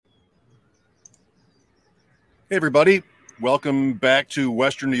Hey, everybody. Welcome back to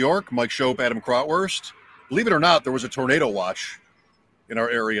Western New York. Mike Shope, Adam Krautwurst. Believe it or not, there was a tornado watch in our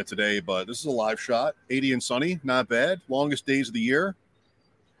area today, but this is a live shot. 80 and sunny, not bad. Longest days of the year.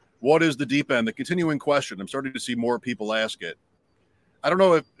 What is the deep end? The continuing question. I'm starting to see more people ask it. I don't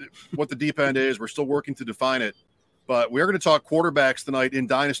know what the deep end is. We're still working to define it, but we're going to talk quarterbacks tonight in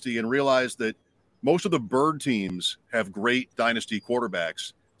Dynasty and realize that most of the bird teams have great Dynasty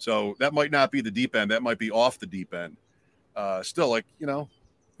quarterbacks. So that might not be the deep end. That might be off the deep end. Still,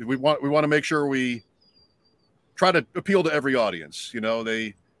 we want to make sure we try to appeal to every audience.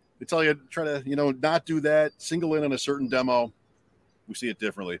 They tell you try to not do that. Single in on a certain demo. We see it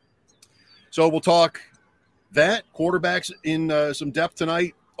differently. So we'll talk that quarterbacks in some depth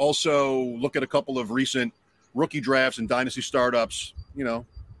tonight. Also look at a couple of recent rookie drafts and dynasty startups. We'll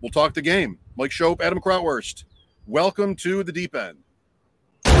talk the game. Mike Shope, Adam Krautwurst. Welcome to the deep end.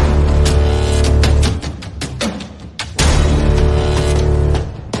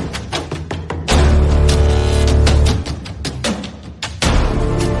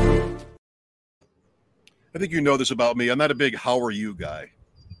 I think you know this about me. I'm not a big "how are you" guy.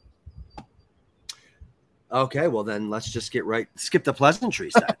 Okay, well then let's just skip the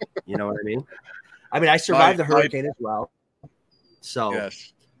pleasantries then. You know what I mean? I survived the hurricane as well. So,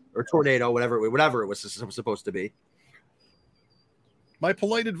 yes. Or tornado, whatever it was supposed to be. My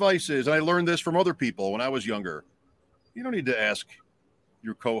polite advice is, and I learned this from other people when I was younger, you don't need to ask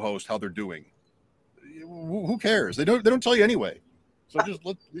your co-host how they're doing. Who cares? They don't tell you anyway. So just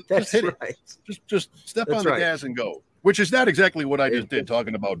hit it. Just step on the gas and go. Which is not exactly what I just did,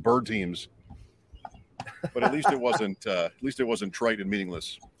 talking about bird teams. But at least it wasn't trite and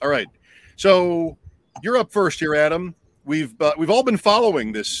meaningless. All right. So you're up first here, Adam. We've all been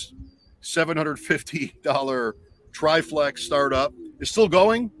following this $750 Triflex startup. It's still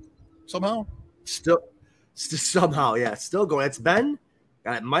going somehow? Still somehow, yeah. Still going.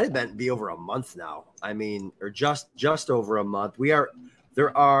 It might have be over a month now. Or just over a month.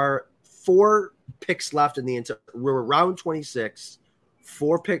 There are 4 picks left in the entire. We're around 26.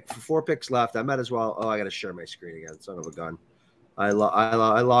 4 picks left. I might as well. Oh, I got to share my screen again. Son of a gun. I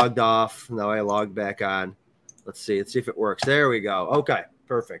logged off. Now I logged back on. Let's see if it works. There we go. Okay,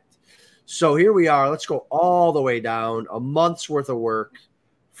 perfect. So here we are. Let's go all the way down. A month's worth of work.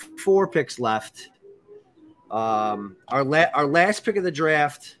 4 picks left. Our last pick of the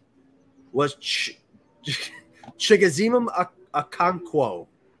draft was Chigoziem Okonkwo.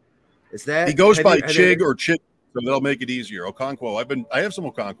 Is that he goes by Chig or Chig? So they'll make it easier. Okonkwo. I have some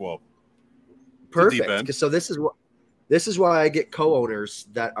Okonkwo. Perfect. So this is why I get co-owners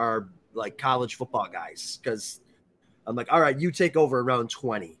that are like college football guys, because I'm like, all right, you take over around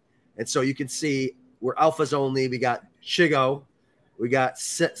 20. And so you can see we're alphas only. We got Chigo. We got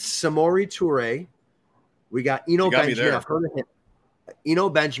Samori Toure. We got Eno Benjamin. I've heard of him. Eno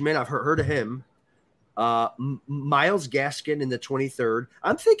Benjamin. I've heard of him. Miles Gaskin in the 23rd.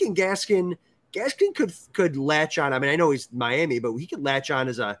 I'm thinking Gaskin could latch on. I know he's Miami, but he could latch on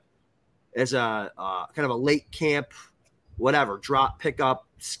as a kind of a late camp, whatever, drop, pick up,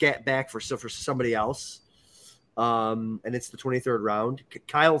 scat back for somebody else. And it's the 23rd round.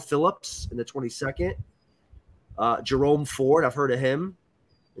 Kyle Phillips in the 22nd. Jerome Ford, I've heard of him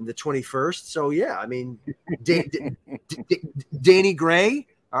in the 21st. So yeah, Danny Gray,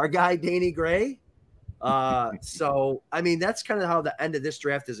 our guy Danny Gray. So that's kind of how the end of this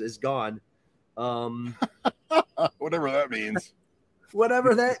draft is gone. Whatever that means.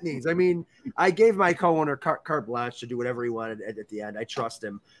 Whatever that means. I gave my co-owner carte blanche to do whatever he wanted at the end. I trust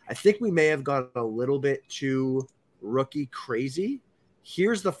him. I think we may have gone a little bit too rookie crazy.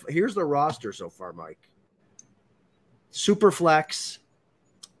 Here's the roster so far, Mike. Superflex,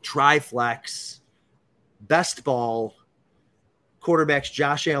 Triflex, Best Ball, quarterbacks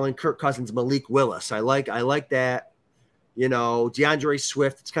Josh Allen, Kirk Cousins, Malik Willis. I like that. DeAndre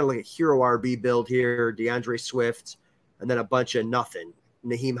Swift. It's kind of like a hero RB build here. DeAndre Swift, and then a bunch of nothing.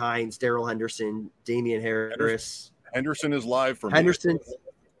 Naheem Hines, Darrell Henderson, Damian Harris. Henderson is live for me.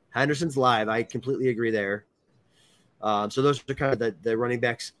 Henderson's live. I completely agree there. So those are kind of the running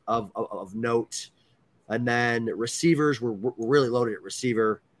backs of note. And then receivers, we're really loaded at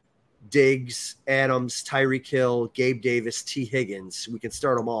receiver. Diggs, Adams, Tyreek Hill, Gabe Davis, T. Higgins. We can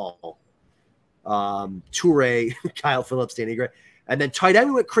start them all. Toure, Kyle Phillips, Danny Gray. And then tight end,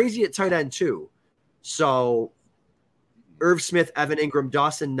 we went crazy at tight end too. So Irv Smith, Evan Ingram,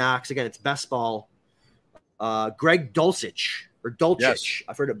 Dawson Knox. Again, it's best ball. Greg Dulcich. Yes.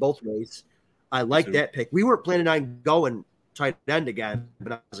 I've heard it both ways. I like that pick. We weren't planning on going tight end again,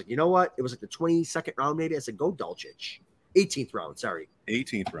 but I was like, you know what? It was like the 22nd round, maybe. I said, go Dulcich. 18th round, sorry.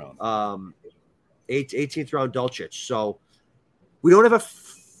 18th round. 18th round Dulcich. So we don't have a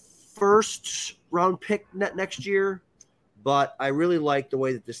first round pick next year, but I really like the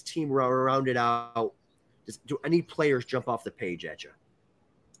way that this team rounded out. Do any players jump off the page at you?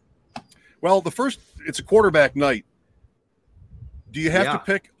 Well, it's a quarterback night. Do you have to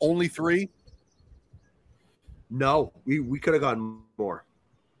pick only 3? No, we could have gone more.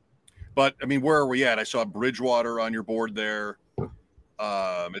 But, I mean, where are we at? I saw Bridgewater on your board there.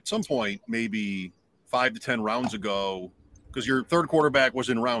 At some point, maybe 5 to 10 rounds ago, because your third quarterback was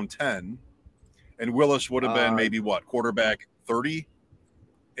in round 10, and Willis would have been maybe quarterback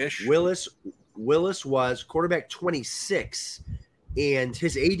 30-ish? Willis was quarterback 26, and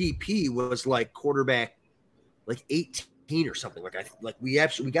his ADP was like quarterback 18 or something. We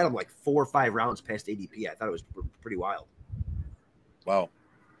got him 4 or 5 rounds past ADP. I thought it was pretty wild. Wow.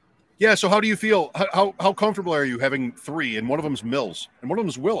 Yeah, so how do you feel? How comfortable are you having 3, and one of them's Mills, and one of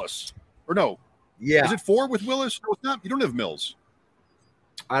them's Willis? Or no? Yeah. Is it 4 with Willis? No, it's not. You don't have Mills.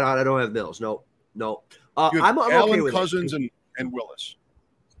 I don't have Mills. No. I'm Allen, okay with Cousins, and Willis.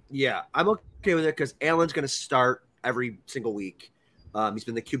 Yeah, I'm okay with it because Allen's going to start every single week. He's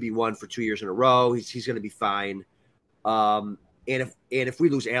been the QB1 for 2 years in a row. He's going to be fine. And if we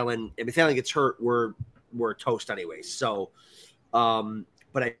lose Allen, if Allen gets hurt, we're toast anyway. So,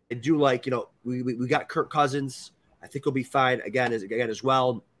 but I do like, we got Kirk Cousins. I think he'll be fine again as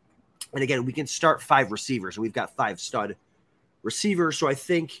well. And again, we can start 5 receivers, and we've got 5 stud receivers. So I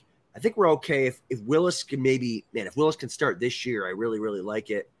think we're okay if Willis can if Willis can start this year. I really, really like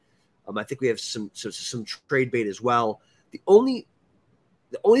it. I think we have some trade bait as well. The only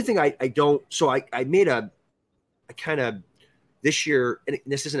thing I don't. So I made a kind of this year, and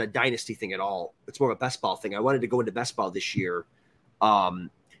this isn't a dynasty thing at all. It's more of a best ball thing. I wanted to go into best ball this year. And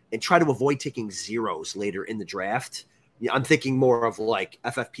try to avoid taking zeros later in the draft. I'm thinking more of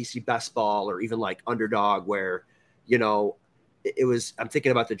FFPC best ball or even underdog where, I'm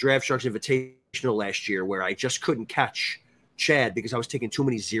thinking about the Draft Sharks Invitational last year where I just couldn't catch Chad because I was taking too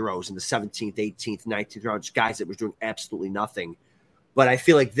many zeros in the 17th, 18th, 19th rounds, guys that were doing absolutely nothing. But I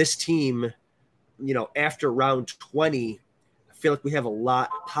feel like this team, after round 20, I feel like we have a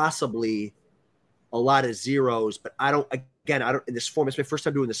lot of zeros, but I don't in this format. It's my first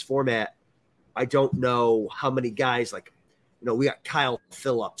time doing this format. I don't know how many guys we got Kyle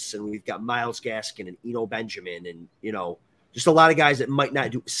Phillips and we've got Myles Gaskin and Eno Benjamin and, just a lot of guys that might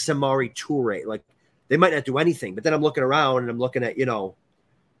not do Samari Toure. They might not do anything, but then I'm looking around and I'm looking at,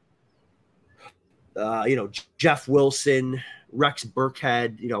 Jeff Wilson, Rex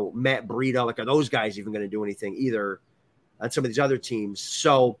Burkhead, Matt Breida. Are those guys even going to do anything either on some of these other teams?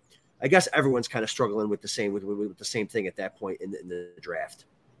 So I guess everyone's kind of struggling with the same thing at that point in the draft.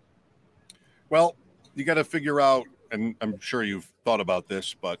 Well, you got to figure out, and I'm sure you've thought about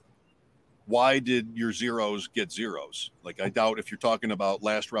this, but why did your zeros get zeros? I doubt if you're talking about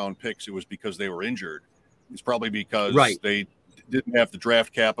last round picks, it was because they were injured. It's probably because they didn't have the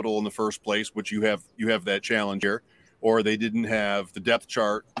draft capital in the first place, which you have that challenge here, or they didn't have the depth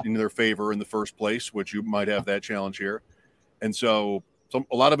chart in their favor in the first place, which you might have that challenge here. And so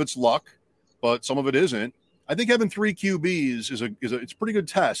a lot of it's luck, but some of it isn't. I think having 3 QBs it's a pretty good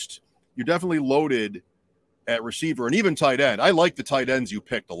test. You're definitely loaded at receiver and even tight end. I like the tight ends you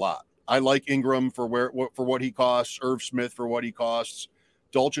picked a lot. I like Ingram for what he costs, Irv Smith for what he costs.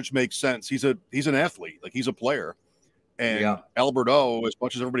 Dulcich makes sense. He's an athlete, he's a player. And Albert O, as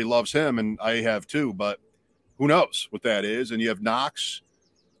much as everybody loves him, and I have too, but who knows what that is? And you have Knox.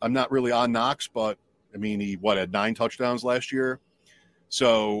 I'm not really on Knox, but I mean, he had 9 touchdowns last year.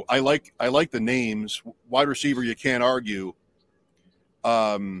 So I like the names. Wide receiver, you can't argue.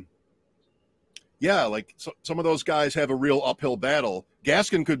 Some of those guys have a real uphill battle.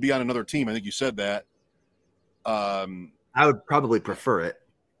 Gaskin could be on another team. I think you said that. I would probably prefer it,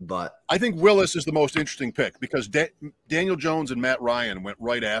 but I think Willis is the most interesting pick because Daniel Jones and Matt Ryan went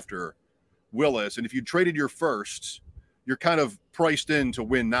right after Willis. And if you traded your first, you're kind of priced in to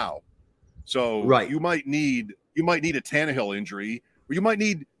win now. So you might need a Tannehill injury. Or you might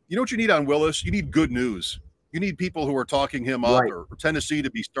need, what you need on Willis? You need good news. You need people who are talking him up or Tennessee to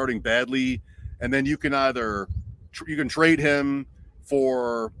be starting badly. And then you can either you can trade him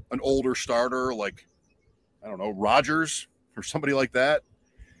for an older starter like, I don't know, Rodgers or somebody like that.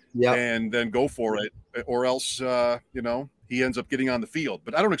 Yeah. And then go for it. Or else, he ends up getting on the field.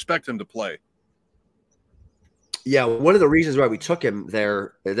 But I don't expect him to play. Yeah, one of the reasons why we took him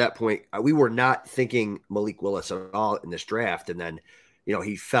there at that point, we were not thinking Malik Willis at all in this draft. And then,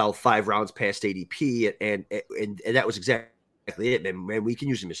 he fell 5 rounds past ADP, and that was exactly it. And we can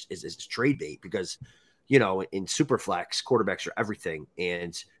use him as trade bait because, in Superflex, quarterbacks are everything.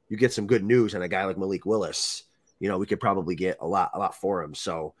 And, you get some good news on a guy like Malik Willis, we could probably get a lot for him.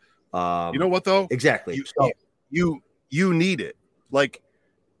 So, you know what though? Exactly. You need it. Like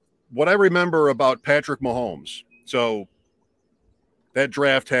what I remember about Patrick Mahomes. So that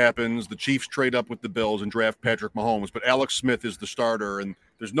draft happens. The Chiefs trade up with the Bills and draft Patrick Mahomes, but Alex Smith is the starter, and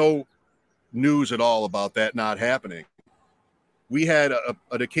there's no news at all about that not happening. We had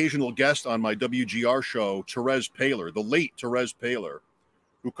an occasional guest on my WGR show, Therese Paylor, the late Therese Paylor,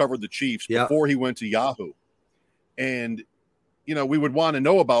 who covered the Chiefs before he went to Yahoo. And, we would want to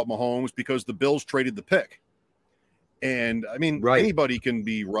know about Mahomes because the Bills traded the pick. And, I mean, anybody can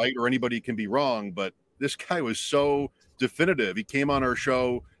be right or anybody can be wrong, but this guy was so definitive. He came on our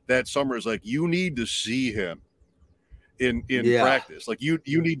show that summer. Is like, you need to see him in practice. Like you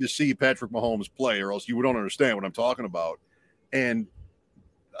need to see Patrick Mahomes play, or else you don't understand what I'm talking about. And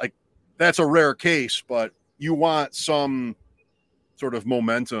like that's a rare case, but you want some sort of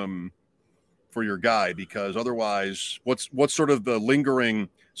momentum for your guy, because otherwise, what's sort of the lingering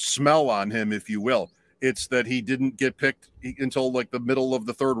smell on him, if you will? It's that he didn't get picked until like the middle of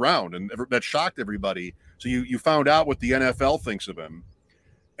the third round, and that shocked everybody. So you found out what the NFL thinks of him,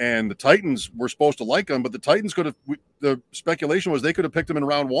 and the Titans were supposed to like him, but the Titans the speculation was they could have picked him in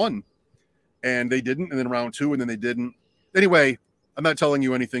round 1, and they didn't, and then round 2, and then they didn't. Anyway, I'm not telling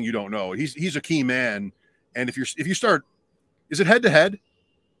you anything you don't know. He's a key man, and if you start, is it head to head?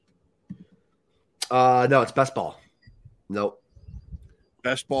 No, it's best ball. Nope.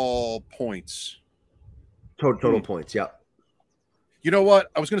 Best ball points. Total points. Yep. You know what?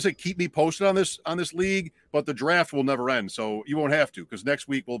 I was going to say keep me posted on this league, but the draft will never end, so you won't have to, because next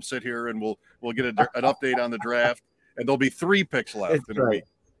week we'll sit here and we'll get an update on the draft, and there'll be 3 picks left in a week.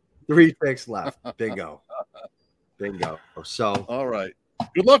 3 picks left. Bingo. So all right.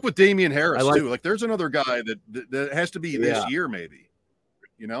 Good luck with Damian Harris too. Like there's another guy that has to be this year, maybe.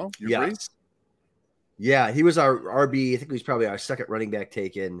 You agree? Yeah, he was our RB. I think he was probably our second running back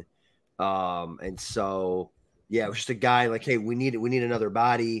taken. And so it was just a guy like, hey, we need another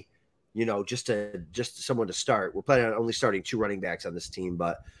body, just someone to start. We're planning on only starting 2 running backs on this team,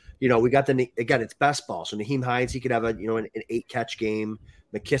 but we got again, it's best ball. So Naheem Hines, he could have an 8-catch game.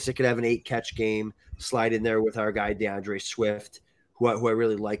 McKissick could have an 8-catch game. Slide in there with our guy DeAndre Swift, who I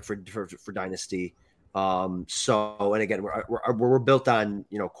really like for Dynasty. So, and again, we're built on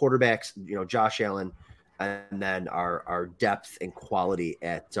quarterbacks, Josh Allen, and then our depth and quality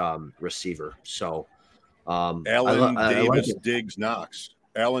at receiver. So, Allen Davis Diggs Knox.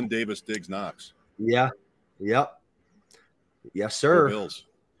 Yeah. Yep. Yes, sir. Go Bills.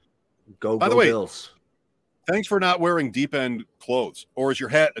 Go Bills. Thanks for not wearing deep end clothes, or is your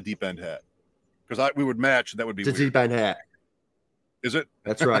hat a deep end hat? Because we would match. That would be it's weird. A deep end hat. Is it?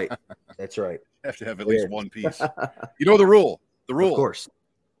 That's right. That's right. Have to have at least one piece. You know the rule. The rule. Of course.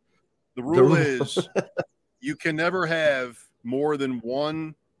 The rule is you can never have more than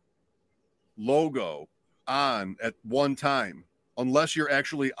one logo on at one time unless you're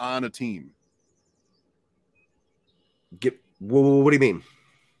actually on a team. What do you mean?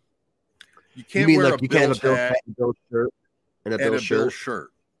 You can't wear you can't have a Bill shirt and a Bill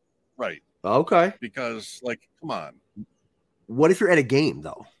shirt. Right. Okay. Because, come on. What if you're at a game,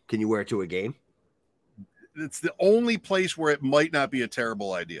 though? Can you wear it to a game? It's the only place where it might not be a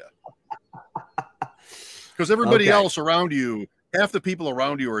terrible idea. Because everybody else around you, half the people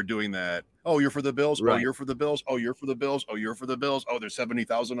around you are doing that. Oh, you're for the Bills? Right. Oh, you're for the Bills? Oh, you're for the Bills? Oh, you're for the Bills? Oh, there's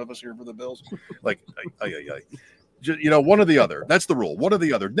 70,000 of us here for the Bills? One or the other. That's the rule. One or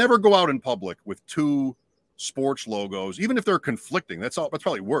the other. Never go out in public with 2 sports logos, even if they're conflicting. That's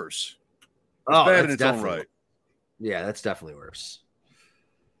probably worse. It's bad in its own right. Yeah, that's definitely worse.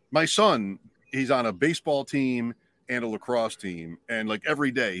 My son, he's on a baseball team and a lacrosse team, and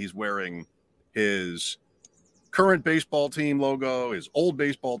every day he's wearing his current baseball team logo, his old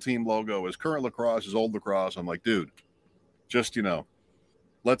baseball team logo, his current lacrosse, his old lacrosse. I'm like, dude, just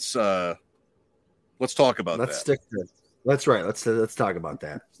let's talk about that. Let's stick to it. That's right. Let's talk about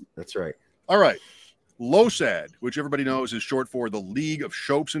that. That's right. All right. LOSAD, which everybody knows is short for the League of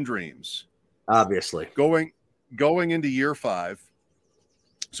Shopes and Dreams. Obviously. Going into year 5.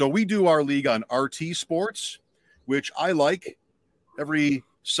 So we do our league on RT Sports, which I like. Every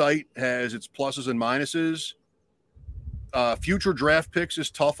site has its pluses and minuses. Future draft picks is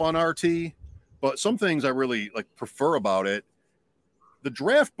tough on RT, but some things I really prefer about it. The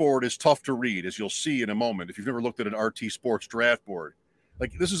draft board is tough to read, as you'll see in a moment if you've never looked at an RT Sports draft board.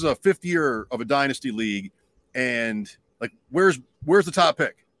 This is a 5th year of a Dynasty league, and where's the top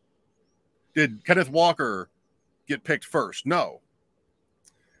pick? Did Kenneth Walker get picked first? No.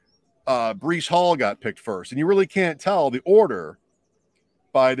 Breece Hall got picked first, and you really can't tell the order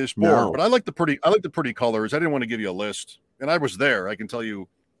by this board, but I like the pretty colors. I didn't want to give you a list, and I was there. I can tell you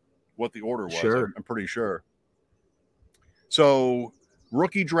what the order was. Sure. I'm pretty sure. So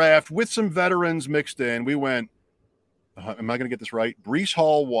rookie draft with some veterans mixed in. We went, am I going to get this right? Breece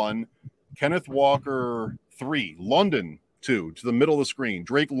Hall 1, Kenneth Walker 3, London 2 to the middle of the screen,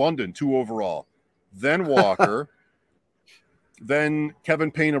 Drake London 2 overall, then Walker, then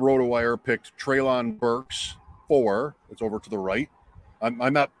Kevin Payne of RotoWire picked Treylon Burks 4. It's over to the right.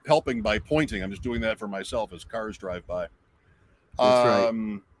 I'm not helping by pointing. I'm just doing that for myself as cars drive by. That's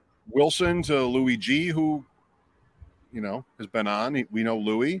right. Wilson to Louis G, who, has been on. We know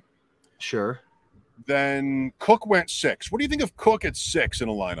Louis. Sure. Then Cook went 6. What do you think of Cook at 6 in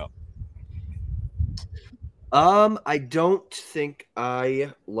a lineup? I don't think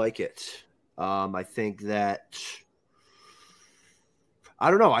I like it. I think that I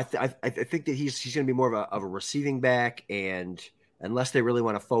don't know. I think that he's going to be more of a receiving back, and unless they really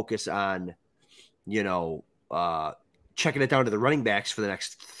want to focus on, checking it down to the running backs for the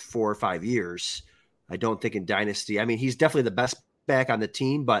next 4 or 5 years, I don't think in Dynasty. I mean, he's definitely the best back on the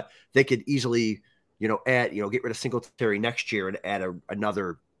team, but they could easily, get rid of Singletary next year and add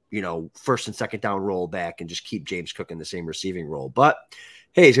another, first and second down roll back and just keep James Cook in the same receiving role. But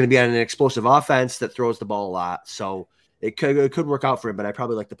hey, he's going to be on an explosive offense that throws the ball a lot, so it could work out for him. But I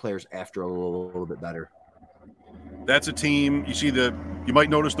probably like the players after a little bit better. That's a team. You might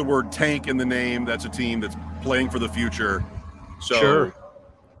notice the word tank in the name. That's a team that's playing for the future. So, sure.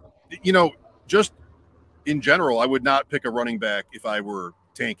 Just in general, I would not pick a running back if I were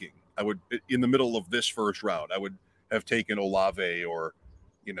tanking. I would, in the middle of this first round, I would have taken Olave or,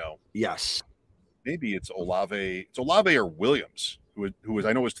 yes, maybe it's Olave. It's Olave or Williams, who is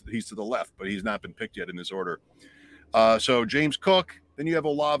I know he's to the left, but he's not been picked yet in this order. So James Cook, then you have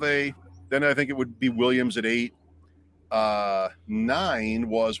Olave. Then I think it would be Williams at 8. 9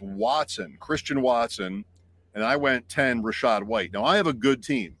 was Watson, Christian Watson, and I went 10, Rachaad White. Now I have a good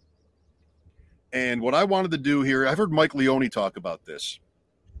team. And what I wanted to do here, I've heard Mike Leone talk about this.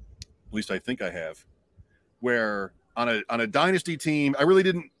 At least I think I have. Where on a dynasty team,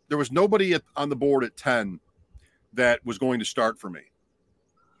 there was nobody on the board at 10 that was going to start for me.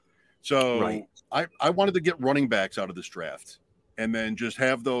 So right. I wanted to get running backs out of this draft and then just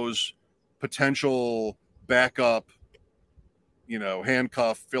have those potential backup,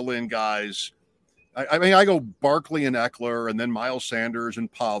 handcuff, fill-in guys. I mean, I go Barkley and Eckler and then Miles Sanders and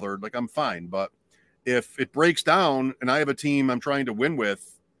Pollard. Like, I'm fine. But if it breaks down and I have a team I'm trying to win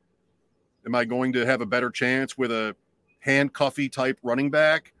with, am I going to have a better chance with a handcuffy type running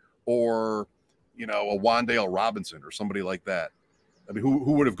back or, a Wan'Dale Robinson or somebody like that? I mean,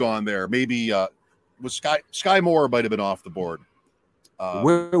 who would have gone there? Maybe was Sky Moore might have been off the board.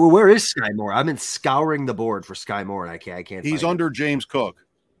 Where is Sky Moore? I've been scouring the board for Sky Moore, and I can't. He's under James Cook.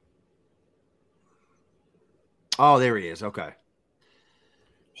 Oh, there he is. Okay.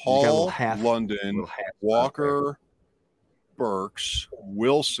 Hall, London, Walker, Burks,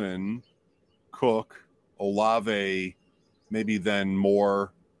 Wilson, Cook, Olave, maybe then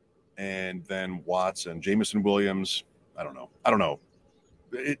Moore, and then Watson, Jameson Williams. I don't know.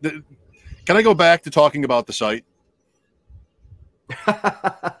 Can I go back to talking about the site?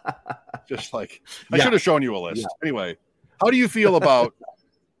 Just like I should have shown you a list. Yeah. Anyway, how do you feel about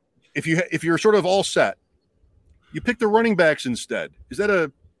if you're sort of all set, you pick the running backs instead? Is that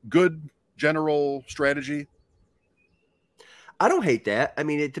a good general strategy? I don't hate that. I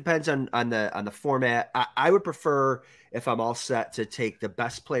mean, it depends on the format. I would prefer, if I'm all set, to take the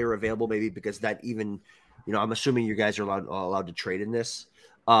best player available, maybe because that even, I'm assuming you guys are allowed to trade in this.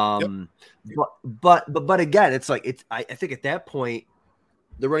 Yep. But again, it's like I think at that point,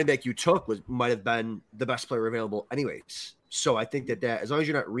 the running back you took might have been the best player available anyways. So I think that as long as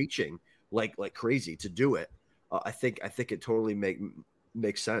you're not reaching like crazy to do it, I think it totally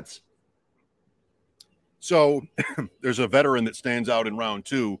makes sense. So there's a veteran that stands out in round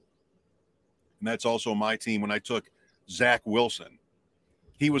 2, and that's also my team. When I took Zach Wilson,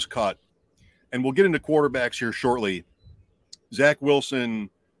 he was cut, and we'll get into quarterbacks here shortly. Zach Wilson,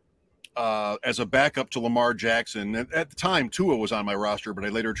 as a backup to Lamar Jackson. At the time, Tua was on my roster, but I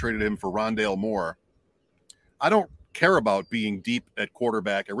later traded him for Rondale Moore. I don't care about being deep at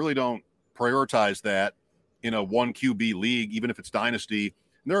quarterback. I really don't prioritize that in a 1 QB league, even if it's Dynasty.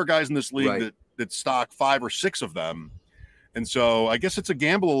 And there are guys in this league that stock 5 or 6 of them. And so I guess it's a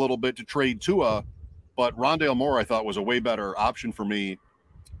gamble a little bit to trade Tua, but Rondale Moore I thought was a way better option for me.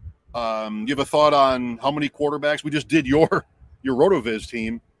 You have a thought on how many quarterbacks? We just did your RotoViz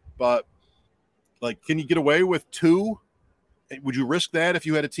team, but can you get away with 2? Would you risk that if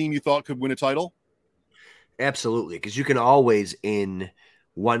you had a team you thought could win a title? Absolutely, because you can always, in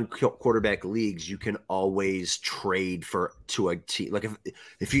one quarterback leagues, you can always trade to a team. Like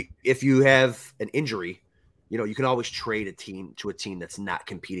if you have an injury, you can always trade a team to a team that's not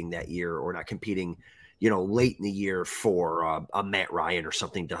competing that year or not competing, late in the year for a Matt Ryan or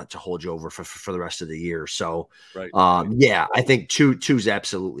something to hold you over for the rest of the year. So, right. Yeah, I think two's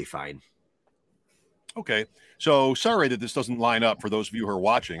absolutely fine. Okay. So sorry that this doesn't line up for those of you who are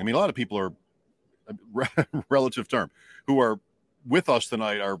watching. I mean, a lot of people are relative term who are with us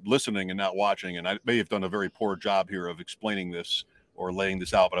tonight are listening and not watching. And I may have done a very poor job here of explaining this or laying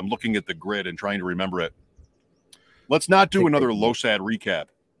this out, but I'm looking at the grid and trying to remember it. Let's not do another LoSAD recap.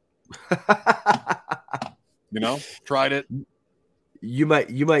 Tried it. You might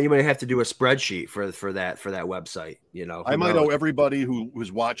have to do a spreadsheet for that website. I might owe everybody who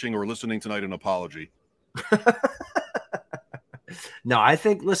was watching or listening tonight an apology. No, I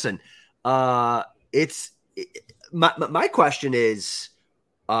think. Listen, it's my question is,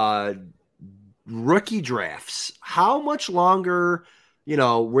 rookie drafts. How much longer?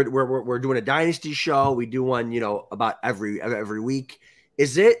 We're doing a Dynasty show. We do one, about every week.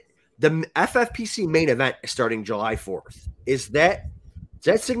 Is it the FFPC main event starting July 4th? Does that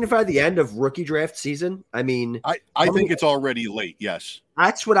signify the end of rookie draft season? I mean, I think it's already late. Yes,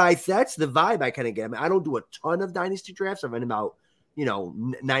 that's the vibe I kind of get. I mean, I don't do a ton of Dynasty drafts. I've been about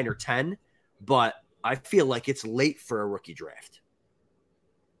 9 or 10, but I feel like it's late for a rookie draft.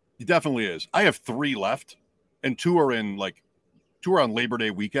 It definitely is. I have 3 left, and 2 are on Labor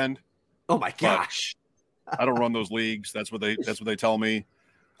Day weekend. Oh my gosh! I don't run those leagues. That's what they tell me.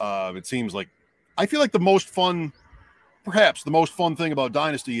 It seems like I feel like the most fun thing about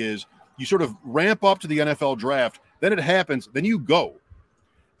Dynasty is you sort of ramp up to the NFL draft, then it happens, then you go.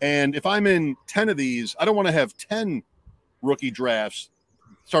 And if I'm in 10 of these, I don't want to have 10 rookie drafts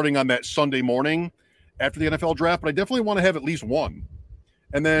starting on that Sunday morning after the NFL draft, but I definitely want to have at least one.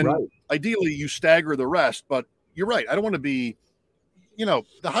 And then Ideally you stagger the rest, but you're right. I don't want to be, the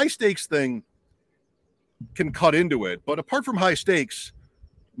high stakes thing can cut into it. But apart from high stakes,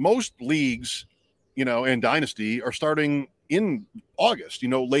 most leagues, and Dynasty are starting in August,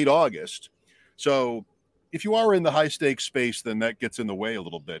 late August. So if you are in the high stakes space, then that gets in the way a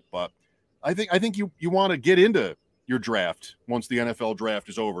little bit. But I think you want to get into your draft once the NFL draft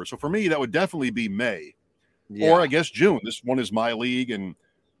is over. So for me, that would definitely be May or I guess June. This one is my league. And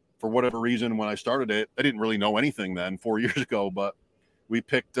for whatever reason, when I started it, I didn't really know anything then 4 years ago, but we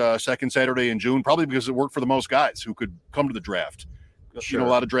picked second Saturday in June, probably because it worked for the most guys who could come to the draft. Sure. A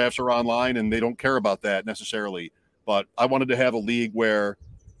lot of drafts are online and they don't care about that necessarily, but I wanted to have a league where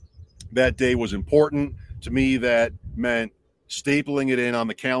that day was important to me. That meant stapling it in on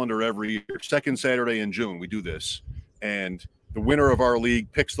the calendar every year. Second Saturday in June, we do this, and the winner of our league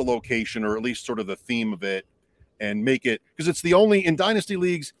picks the location or at least sort of the theme of it and make it, because it's the only, in Dynasty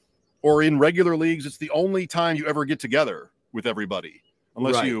leagues or in regular leagues, it's the only time you ever get together with everybody,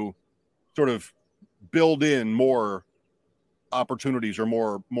 unless you sort of build in more opportunities or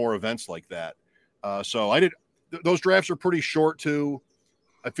more events like that. So those drafts are pretty short too.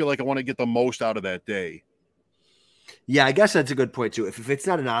 I feel like I want to get the most out of that day. Yeah, I guess that's a good point too. If it's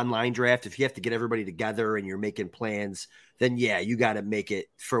not an online draft, if you have to get everybody together and you're making plans, then you got to make it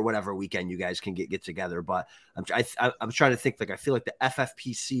for whatever weekend you guys can get together. But I'm trying to think. Like, I feel like the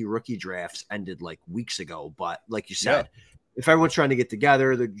FFPC rookie drafts ended like weeks ago. But like you said, if everyone's trying to get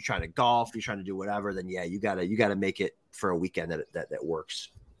together, they're trying to golf, you're trying to do whatever, then you gotta make it for a weekend that works.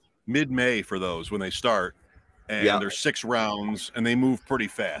 Mid-May for those when they start, and there's 6 rounds, and they move pretty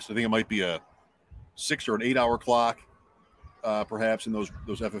fast. I think it might be a 6 or an 8 hour clock, perhaps in those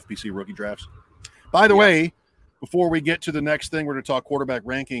FFPC rookie drafts. By the way, before we get to the next thing, we're going to talk quarterback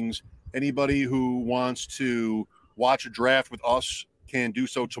rankings. Anybody who wants to watch a draft with us can do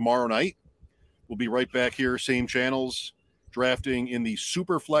so tomorrow night. We'll be right back here, same channels, drafting in the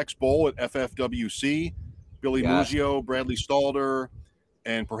Superflex Bowl at FFWC. Billy Muzio, Bradley Stalder,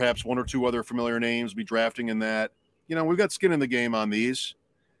 and perhaps 1 or 2 other familiar names will be drafting in that. We've got skin in the game on these,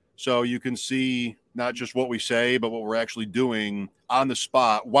 so you can see not just what we say, but what we're actually doing on the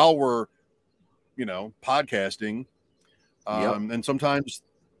spot while we're, podcasting. And sometimes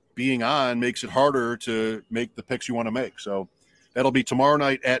being on makes it harder to make the picks you want to make. So that'll be tomorrow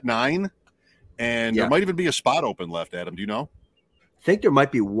night at 9. And there might even be a spot open left, Adam. Do you know? I think there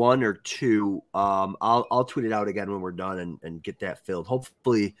might be 1 or 2. I'll tweet it out again when we're done and get that filled.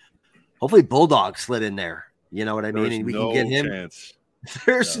 Hopefully Bulldog slid in there. You know what I mean? There's and we can get him. Chance.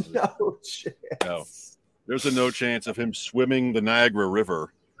 There's no chance. No. There's no chance of him swimming the Niagara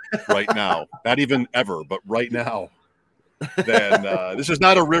River right now. Not even ever, but right now. Then this is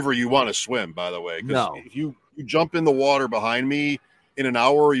not a river you want to swim, by the way. Because if you jump in the water behind me, in an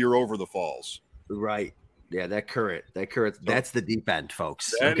hour, you're over the falls. Right. Yeah, that current, that's the deep end,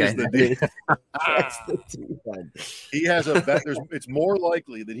 folks. That is the deep. That's the deep end. He has a bet. It's more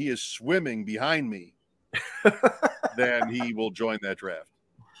likely that he is swimming behind me than he will join that draft.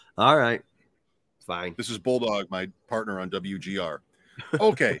 All right. Fine. This is Bulldog, my partner on WGR.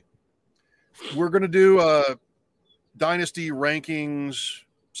 Okay. We're going to do Dynasty rankings,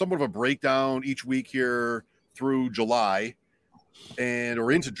 somewhat of a breakdown each week here through July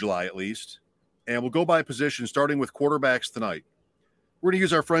or into July at least. And we'll go by position, starting with quarterbacks tonight. We're going to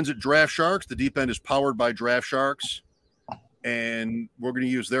use our friends at Draft Sharks. The deep end is powered by Draft Sharks. And we're going to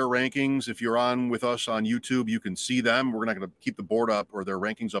use their rankings. If you're on with us on YouTube, you can see them. We're not going to keep the board up or their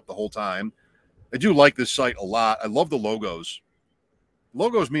rankings up the whole time. I do like this site a lot. I love the logos.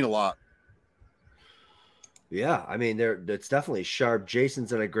 Logos mean a lot. Yeah, I mean, it's definitely sharp.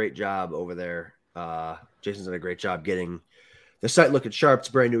 Jason's done a great job over there. Jason's done a great job getting the site looking sharp. It's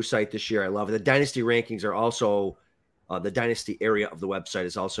a brand new site this year. I love it. The Dynasty rankings are also the Dynasty area of the website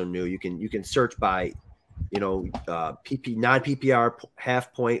is also new. You can search by, PP, non-PPR,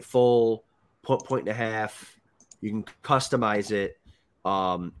 half point, full, point and a half. You can customize it.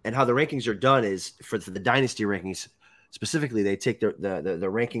 And how the rankings are done is for the Dynasty rankings specifically, they take the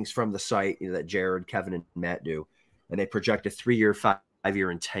rankings from the site that Jared, Kevin, and Matt do, and they project a 3-year,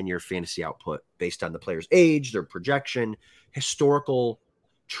 5-year, and 10-year fantasy output based on the player's age, their projection, historical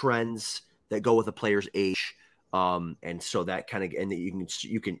trends that go with a player's age, and so that kind of and you can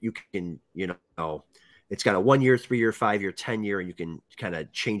it's got a 1-year, 3-year, 5-year, 10-year, and you can kind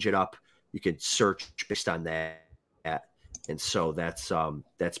of change it up. You can search based on that, and so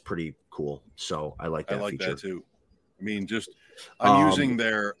that's pretty cool. So I like that. I like feature. That too. I mean, I'm using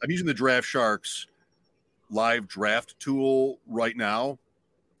the Draft Sharks live draft tool right now,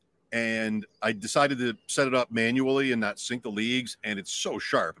 and I decided to set it up manually and not sync the leagues, and it's so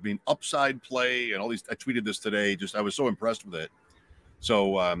sharp. I mean, upside play and all these. I tweeted this today. I was so impressed with it.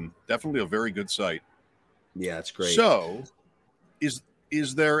 So definitely a very good site. Yeah, it's great. So, is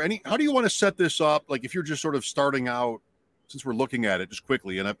there any? How do you want to set this up? Like, if you're just sort of starting out, since we're looking at it just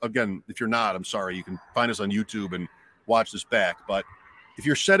quickly, and again, if you're not, I'm sorry. You can find us on YouTube and watch this back. But if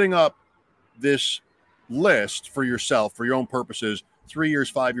you're setting up this list for yourself, for your own purposes, 3 years,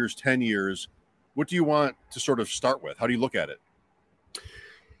 5 years, 10 years, what do you want to sort of start with? How do you look at it?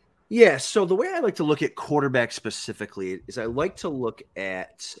 Yeah. So the way I like to look at quarterback specifically is I like to look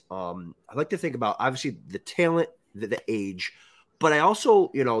at, I like to think about obviously the talent, the age, but I also,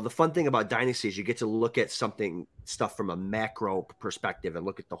 the fun thing about Dynasty is you get to look at stuff from a macro perspective and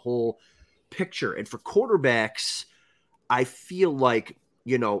look at the whole picture. And for quarterbacks, I feel like,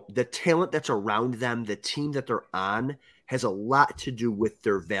 the talent that's around them, the team that they're on has a lot to do with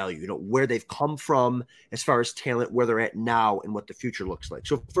their value, where they've come from as far as talent, where they're at now and what the future looks like.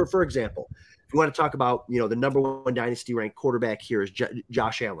 So for example, if you want to talk about, the number one Dynasty ranked quarterback here is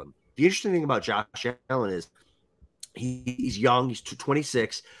Josh Allen. The interesting thing about Josh Allen is he's young, he's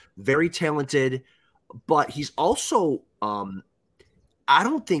 26, very talented, but he's also, I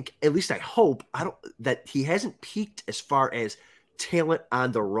don't think, at least I hope, that he hasn't peaked as far as talent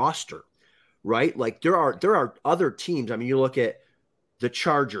on the roster, right? Like there are other teams. I mean, you look at the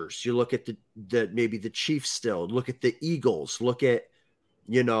Chargers, you look at the maybe the Chiefs still, look at the Eagles, look at,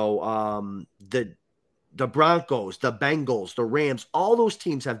 the Broncos, the Bengals, the Rams, all those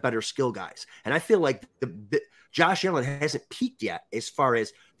teams have better skill guys. And I feel like Josh Allen hasn't peaked yet as far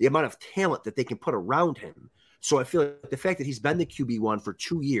as the amount of talent that they can put around him. So I feel like the fact that he's been the QB1 for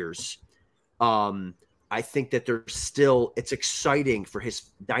 2 years, I think that it's exciting for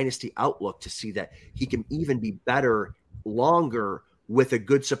his Dynasty outlook to see that he can even be better longer with a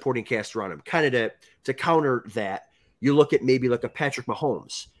good supporting cast around him. Kind of to counter that, you look at maybe like a Patrick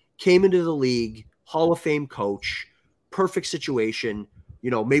Mahomes, came into the league, Hall of Fame coach, perfect situation,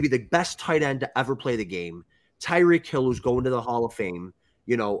 maybe the best tight end to ever play the game, Tyreek Hill, who's going to the Hall of Fame,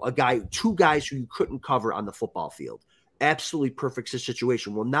 two guys who you couldn't cover on the football field. Absolutely perfect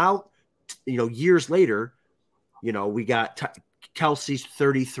situation. Well, now, years later, we got Kelsey's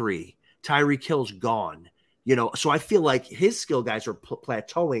 33, Tyreek Hill's gone, so I feel like his skill guys are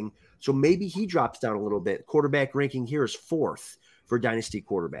plateauing. So maybe he drops down a little bit. Quarterback ranking here is 4th for Dynasty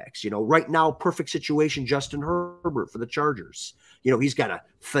quarterbacks. Right now, perfect situation, Justin Herbert for the Chargers. He's got a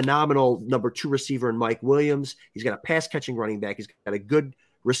phenomenal number 2 receiver in Mike Williams. He's got a pass catching running back. He's got a good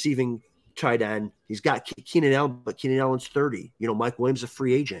receiving tight end. He's got Keenan Allen, but Keenan Allen's 30. Mike Williams is a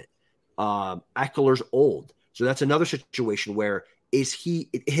free agent. Eckler's old. So that's another situation where has he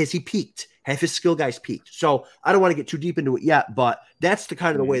peaked? Have his skill guys peaked? So I don't want to get too deep into it yet, but that's the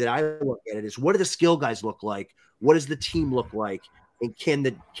kind of the way that I look at it is what do the skill guys look like? What does the team look like? and can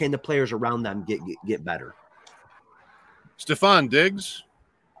the players around them get better? Stephon Diggs.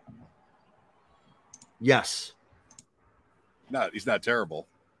 Yes. No, he's not terrible.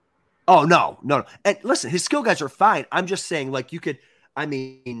 Oh, no. And listen, his skill guys are fine. I'm just saying, like, you could, I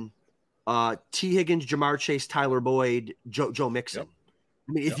mean, T. Higgins, Jamar Chase, Tyler Boyd, Joe Mixon. Yep.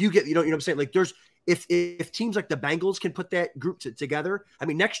 I mean, if you get, you know what I'm saying? Like, there's, if teams like the Bengals can put that group together, I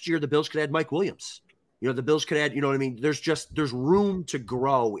mean, next year the Bills could add Mike Williams. You know, the Bills could add, you know what I mean? There's room to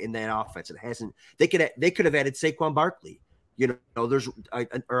grow in that offense. It hasn't, they could have added Saquon Barkley. You know, there's,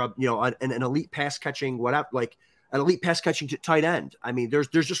 an elite pass catching, whatever, like, an elite pass catching tight end. I mean, there's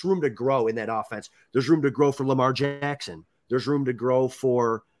just room to grow in that offense. There's room to grow for Lamar Jackson. There's room to grow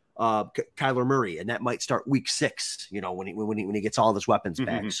for Kyler Murray, and that might start week 6. You know, when he gets all of his weapons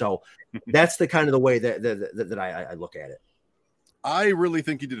back. So that's the kind of the way that I look at it. I really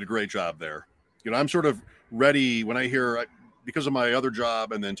think you did a great job there. You know, I'm sort of ready when I hear, because of my other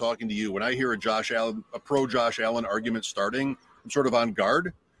job and then talking to you, when I hear a pro Josh Allen argument starting, I'm sort of on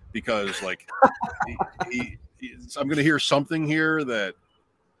guard because, like, I'm going to hear something here that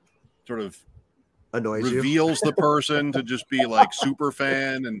sort of annoys reveals the person to just be like super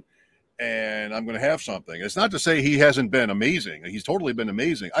fan, and I'm going to have something. It's not to say he hasn't been amazing. He's totally been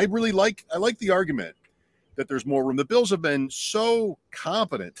amazing. I like the argument that there's more room. The Bills have been so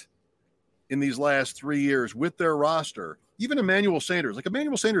competent in these last 3 years with their roster. Even Emmanuel Sanders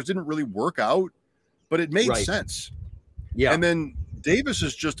didn't really work out, but it made sense. Yeah. And then Davis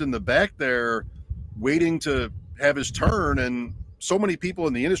is just in the back there waiting to have his turn, and so many people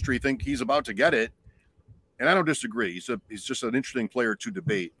in the industry think he's about to get it, and I don't disagree. He's just an interesting player to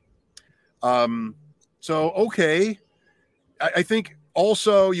debate. So okay, I think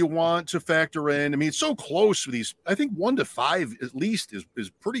also you want to factor in. I mean, it's so close with these. I think 1 to 5 at least is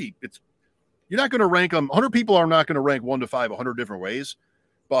pretty. You're not going to rank them. 100 people are not going to rank 1 to 5 100 different ways,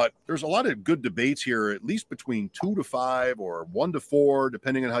 but there's a lot of good debates here, at least between 2 to 5 or 1 to 4,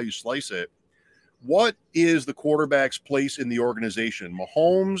 depending on how you slice it. What is the quarterback's place in the organization?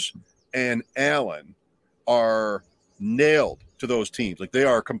 Mahomes and Allen are nailed to those teams. Like, they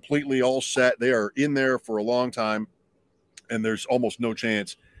are completely all set. They are in there for a long time, and there's almost no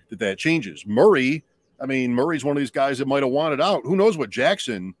chance that changes. Murray's one of these guys that might have wanted out. Who knows what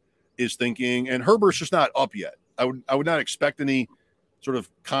Jackson is thinking? And Herbert's just not up yet. I would not expect any sort of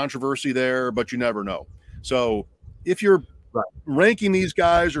controversy there, but you never know. So if you're ranking these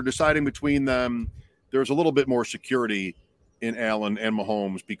guys or deciding between them, there's a little bit more security in Allen and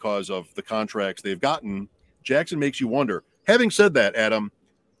Mahomes because of the contracts they've gotten. Jackson makes you wonder. Having said that, Adam,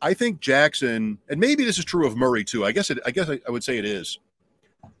 I think Jackson, and maybe this is true of Murray too, I guess I would say it is,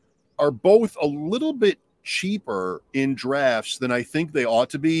 are both a little bit cheaper in drafts than I think they ought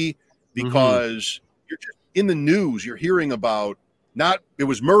to be, because you're just in the news, you're hearing about it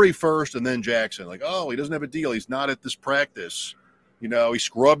was Murray first and then Jackson. Like, oh, he doesn't have a deal. He's not at this practice. You know,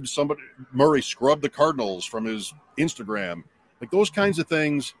 Murray scrubbed the Cardinals from his Instagram. Like, those kinds of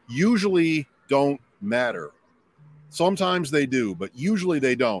things usually don't matter. Sometimes they do, but usually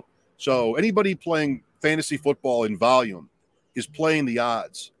they don't. So anybody playing fantasy football in volume is playing the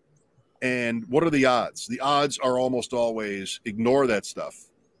odds. And what are the odds? The odds are almost always ignore that stuff.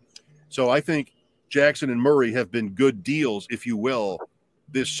 So I think Jackson and Murray have been good deals, if you will,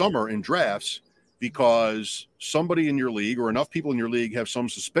 this summer in drafts, because somebody in your league or enough people in your league have some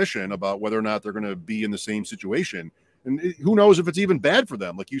suspicion about whether or not they're going to be in the same situation. And who knows if it's even bad for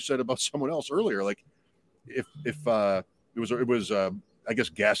them, like you said about someone else earlier. Like if it was I guess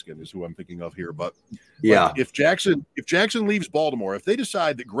Gaskin is who I'm thinking of here. But yeah, if Jackson leaves Baltimore, if they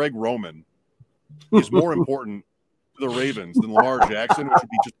decide that Greg Roman is more important to the Ravens than Lamar Jackson, which would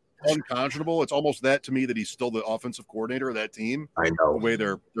be just unconscionable. It's almost that to me that he's still the offensive coordinator of that team. I know the way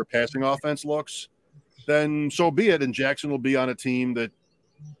their passing offense looks. Then so be it, and Jackson will be on a team that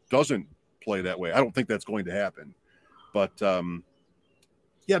doesn't play that way. I don't think that's going to happen. But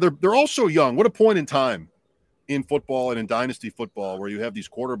yeah, they're all so young. What a point in time in football and in dynasty football where you have these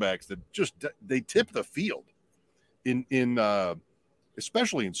quarterbacks that just they tip the field in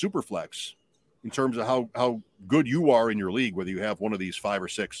especially in Superflex, in terms of how good you are in your league, whether you have one of these 5 or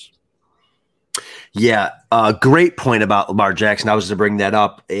 6. Yeah, great point about Lamar Jackson. I was to bring that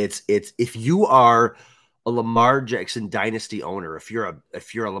up. It's if you are a Lamar Jackson dynasty owner, if you're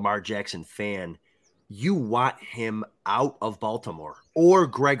a Lamar Jackson fan, you want him out of Baltimore or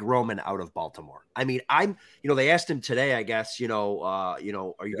Greg Roman out of Baltimore. I mean, they asked him today, I guess, are you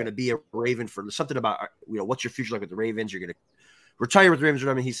going to be a Raven for something about, what's your future like with the Ravens? You're going to retire with the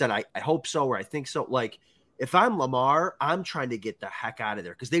Ravens. He said, I hope so, or I think so. Like, if I'm Lamar, I'm trying to get the heck out of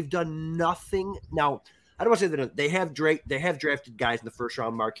there because they've done nothing. Now, I don't want to say that they have drafted guys in the first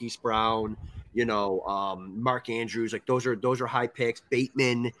round, Marquise Brown, Mark Andrews, like those are high picks.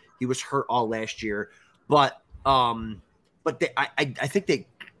 Bateman, he was hurt all last year, but I think they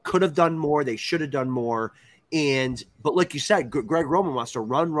could have done more. They should have done more. But like you said, Greg Roman wants to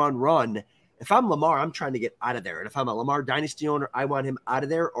run. If I'm Lamar, I'm trying to get out of there. And if I'm a Lamar Dynasty owner, I want him out of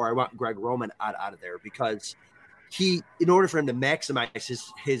there, or I want Greg Roman out of there, because in order for him to maximize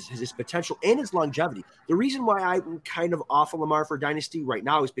his potential and his longevity. The reason why I'm kind of off of Lamar for Dynasty right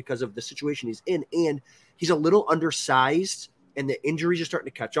now is because of the situation he's in, and he's a little undersized, and the injuries are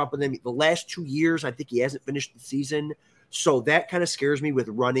starting to catch up with him. The last 2 years, I think he hasn't finished the season, so that kind of scares me with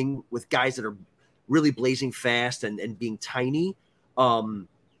running with guys that are really blazing fast and being tiny.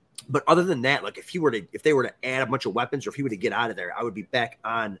 But other than that, like if they were to add a bunch of weapons, or if he were to get out of there, I would be back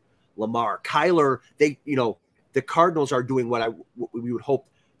on Lamar. Kyler, the Cardinals are doing what we would hope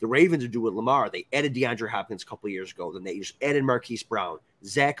the Ravens would do with Lamar. They added DeAndre Hopkins a couple of years ago. Then they just added Marquise Brown,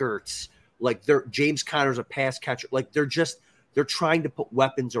 Zach Ertz, James Conner's a pass catcher. Like they're trying to put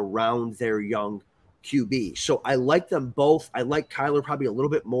weapons around their young QB. So I like them both. I like Kyler probably a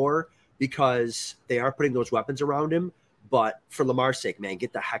little bit more because they are putting those weapons around him. But for Lamar's sake, man,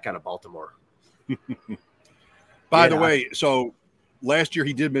 get the heck out of Baltimore. By the way, so last year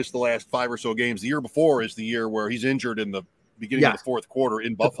he did miss the last 5 or so games. The year before is the year where he's injured in the beginning of the fourth quarter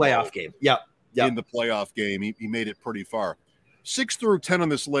in Buffalo. The playoff game. Yep. In the playoff game. He made it pretty far. 6 through 10 on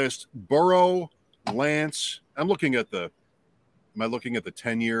this list, Burrow, Lance. Am I looking at the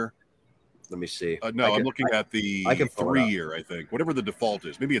 10-year? Let me see. No, I'm looking at the 3-year, I think. Whatever the default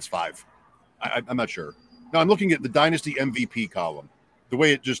is. Maybe it's 5. I'm not sure. No, I'm looking at the Dynasty MVP column. The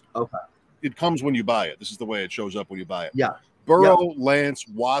way it just it comes when you buy it. This is the way it shows up when you buy it. Yeah. Burrow, Lance,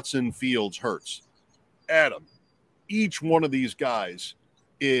 Watson, Fields, Hurts. Adam, each one of these guys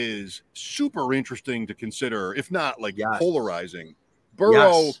is super interesting to consider, if not polarizing.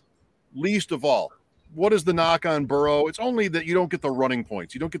 Burrow, least of all. What is the knock on Burrow? It's only that you don't get the running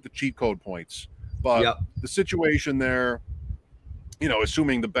points. You don't get the cheat code points. But the situation there,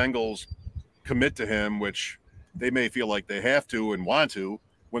 assuming the Bengals commit to him, which they may feel like they have to and want to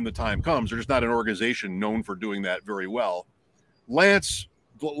when the time comes. They're just not an organization known for doing that very well. Lance,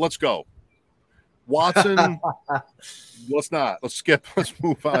 let's go. Watson, let's not. Let's skip. Let's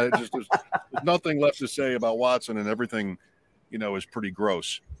move on. There's nothing left to say about Watson, and everything, is pretty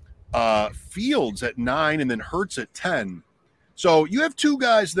gross. Fields at 9 and then Hurts at 10. So you have 2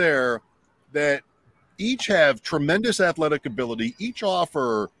 guys there that each have tremendous athletic ability, each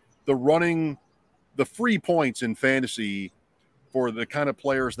offer the free points in fantasy for the kind of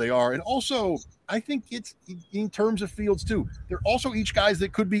players they are. And also, I think it's in terms of Fields too, they're also each guys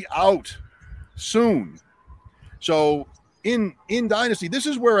that could be out soon. So in Dynasty, this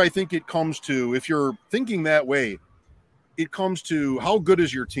is where I think it comes to, if you're thinking that way, it comes to how good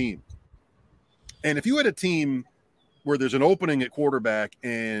is your team? And if you had a team where there's an opening at quarterback,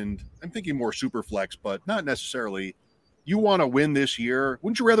 and I'm thinking more super flex, but not necessarily, you want to win this year,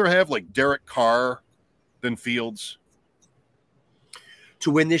 wouldn't you rather have like Derek Carr than Fields? To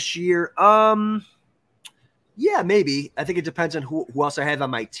win this year? Yeah, maybe. I think it depends on who else I have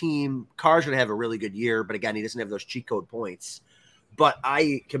on my team. Carr's going to have a really good year, but again, he doesn't have those cheat code points. But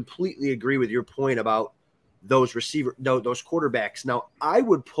I completely agree with your point about those quarterbacks. Now, I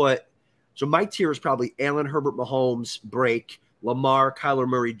would so my tier is probably Allen, Herbert, Mahomes, break, Lamar, Kyler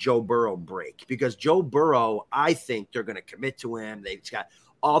Murray, Joe Burrow, break. Because Joe Burrow, I think they're going to commit to him. They've got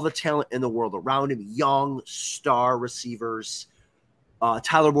all the talent in the world around him, young star receivers.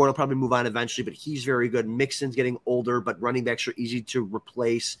 Tyler Boyd will probably move on eventually, but he's very good. Mixon's getting older, but running backs are easy to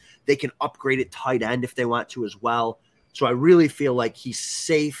replace. They can upgrade at tight end if they want to as well. So I really feel like he's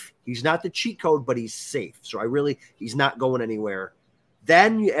safe. He's not the cheat code, but he's safe. So he's not going anywhere.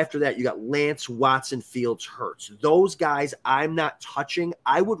 Then after that, you got Lance, Watson, Fields, Hurts. Those guys I'm not touching.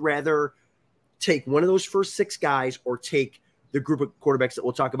 I would rather take one of those first 6 guys or take the group of quarterbacks that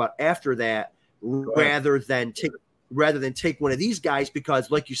we'll talk about after that, rather than take one of these guys, because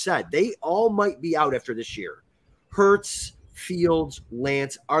like you said, they all might be out after this year. Hurts, Fields,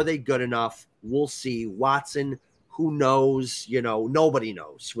 Lance, are they good enough? We'll see. Watson, who knows? Nobody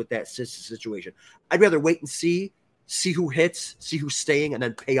knows with that situation. I'd rather wait and see who hits, see who's staying, and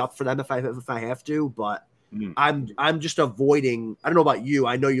then pay up for them if I have to. But I'm just avoiding. I don't know about you.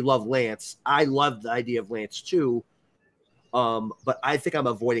 I know you love Lance. I love the idea of Lance too. But I think I'm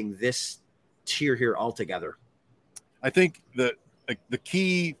avoiding this tier here altogether. I think the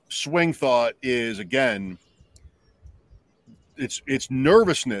key swing thought is, again, it's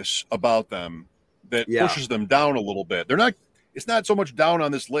nervousness about them that pushes them down a little bit. They're not it's not so much down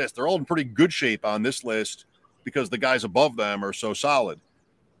on this list. They're all in pretty good shape on this list because the guys above them are so solid.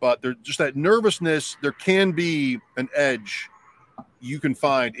 But there's just that nervousness. There can be an edge you can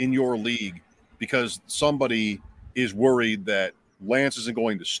find in your league because somebody is worried that Lance isn't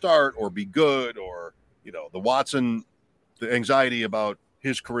going to start or be good, or, the Watson, the anxiety about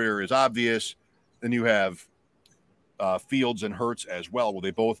his career is obvious. Then you have Fields and Hurts as well. Will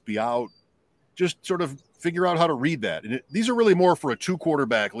they both be out? Just sort of figure out how to read that. And these are really more for a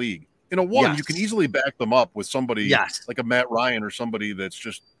 2-quarterback league. In a one, you can easily back them up with somebody like a Matt Ryan or somebody that's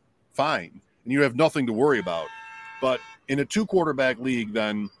just fine, and you have nothing to worry about. But in a 2-quarterback league,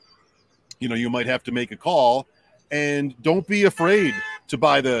 then, you might have to make a call, and don't be afraid to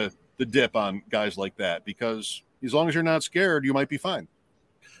buy the dip on guys like that, because as long as you're not scared, you might be fine.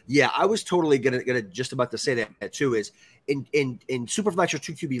 Yeah, I was totally gonna just about to say that too. Is in Superflex or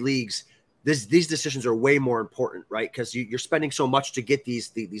 2 QB leagues, these decisions are way more important, right? Because you're spending so much to get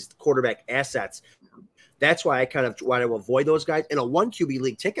these quarterback assets. That's why I kind of want to avoid those guys. In a 1 QB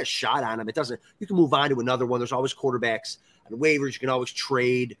league, take a shot on them. You can move on to another one. There's always quarterbacks and waivers. You can always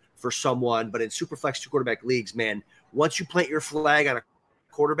trade for someone. But in Superflex 2-quarterback leagues, man, once you plant your flag on a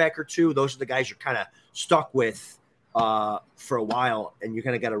quarterback or two, those are the guys you're kind of stuck with for a while, and you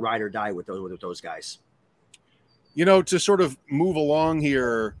kind of got to ride or die with those guys. To sort of move along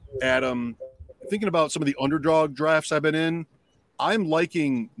here, Adam, thinking about some of the underdog drafts I've been in, I'm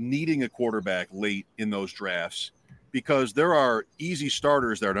liking needing a quarterback late in those drafts because there are easy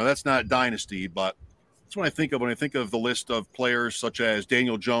starters there. Now, that's not Dynasty, but that's what I think of when I think of the list of players such as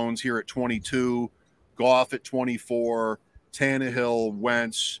Daniel Jones here at 22, Goff at 24, Tannehill,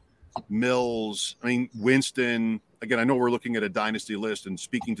 Wentz, Mills, Winston. Again, I know we're looking at a Dynasty list and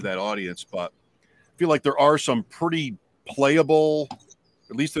speaking to that audience, but I feel like there are some pretty playable,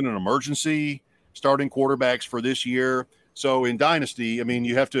 at least in an emergency, starting quarterbacks for this year. So in Dynasty,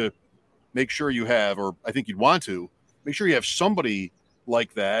 you have to make sure you have, or I think you'd want to make sure you have somebody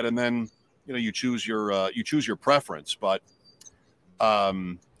like that, and then you choose your preference. But I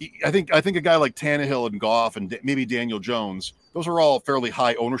think a guy like Tannehill and Goff and maybe Daniel Jones, those are all fairly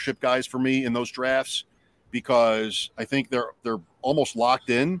high ownership guys for me in those drafts because I think they're almost locked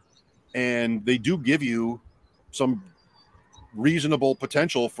in, and they do give you some reasonable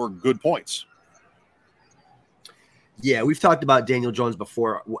potential for good points. Yeah, we've talked about Daniel Jones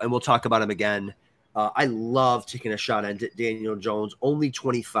before, and we'll talk about him again. I love taking a shot on Daniel Jones, only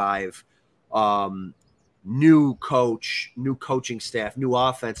 25, new coach, new coaching staff, new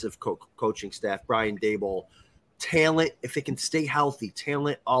offensive coaching staff, Brian Daboll. Talent, if it can stay healthy,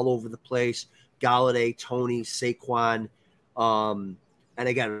 talent all over the place. Galladay, Tony, Saquon. And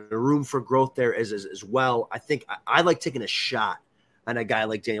again, room for growth there as well. I think I like taking a shot on a guy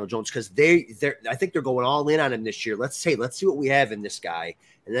like Daniel Jones because I think they're going all in on him this year. Let's see what we have in this guy,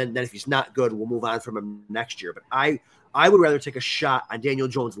 and then if he's not good, we'll move on from him next year. But I would rather take a shot on Daniel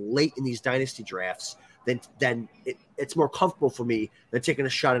Jones late in these dynasty drafts than it's more comfortable for me than taking a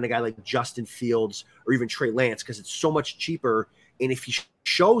shot on a guy like Justin Fields or even Trey Lance because it's so much cheaper. And if he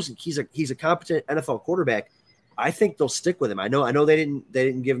shows he's a competent NFL quarterback, I think they'll stick with him. I know they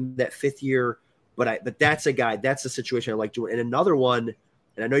didn't give him that 5th year. But that's a guy, that's the situation I like doing. And another one,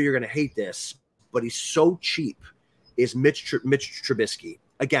 and I know you're going to hate this, but he's so cheap, is Mitch Trubisky.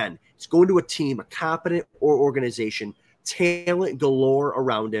 Again, he's going to a team, a competent organization, talent galore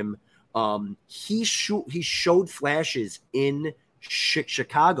around him. He showed flashes in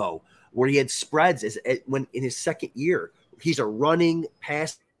Chicago where he had spreads when in his 2nd year. He's a running,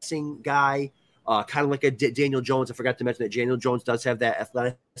 passing guy. Kind of like a Daniel Jones. I forgot to mention that Daniel Jones does have that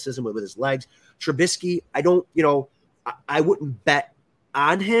athleticism with his legs. Trubisky, I wouldn't bet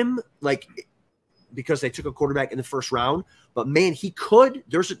on him because they took a quarterback in the 1st round. But man, he could.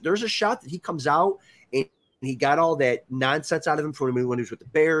 There's a shot that he comes out and he got all that nonsense out of him from when he was with the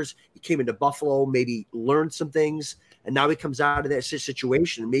Bears. He came into Buffalo, maybe learned some things, and now he comes out of that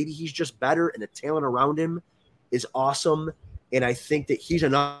situation. Maybe he's just better, and the talent around him is awesome. And I think that he's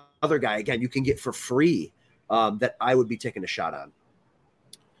another guy, again, you can get for free that I would be taking a shot on.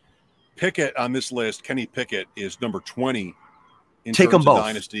 Pickett on this list, Kenny Pickett, is number 20 in Take terms them of both.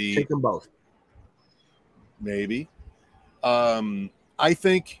 Dynasty. Take them both. Maybe. I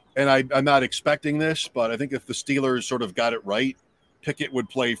think, and I'm not expecting this, but I think if the Steelers sort of got it right, Pickett would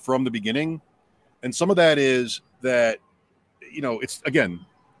play from the beginning. And some of that is that, it's, again,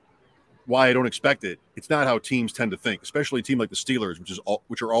 why I don't expect it. It's not how teams tend to think, especially a team like the Steelers,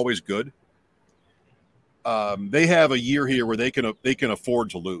 which are always good. They have a year here where they can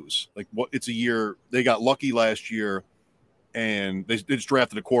afford to lose. It's a year they got lucky last year and they just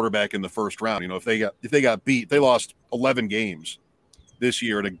drafted a quarterback in the first round. You know, if they got beat, they lost 11 games this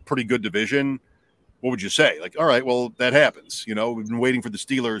year in a pretty good division. What would you say? Like, all right, well, that happens. You know, we've been waiting for the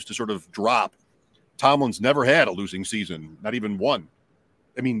Steelers to sort of drop. Tomlin's never had a losing season, not even one.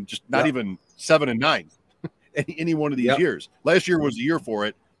 I mean, just not even 7-9 any one of these years. Last year was the year for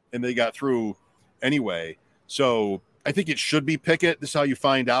it, and they got through anyway. So I think it should be Pickett. This is how you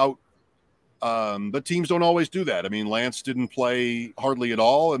find out. But teams don't always do that. I mean, Lance didn't play hardly at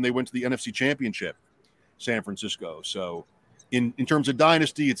all, and they went to the NFC Championship, San Francisco. So in terms of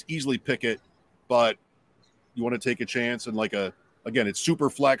dynasty, it's easily Pickett, but you want to take a chance and again, it's super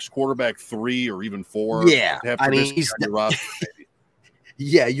flex quarterback 3 or even 4. Yeah, I mean, he's on your roster, maybe.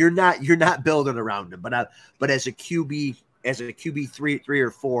 Yeah, you're not building around him, but as a QB 3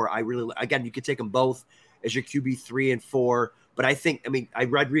 or 4, I really, again, you could take them both as your QB 3 and 4. But I think, I mean, I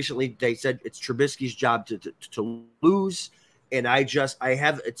read recently they said it's Trubisky's job to lose, and it's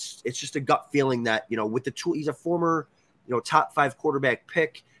just a gut feeling that, you know, with the tool, he's a former, you know, top 5 quarterback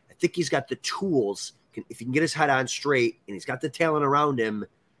pick. I think he's got the tools. If he can get his head on straight and he's got the talent around him,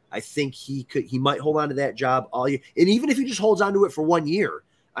 I think he might hold on to that job all year. And even if he just holds on to it for 1 year,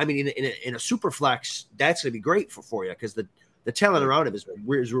 I mean, in a super flex, that's going to be great for you because the talent around him is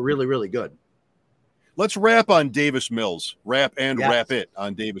really, really good. Let's wrap on Davis Mills. Wrap it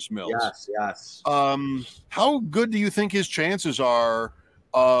on Davis Mills. Yes. How good do you think his chances are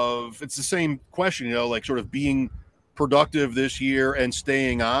of, it's the same question, you know, like sort of being productive this year and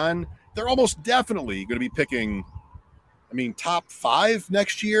staying on? They're almost definitely going to be picking, I mean, top 5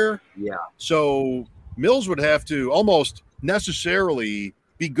 next year. Yeah. So Mills would have to almost necessarily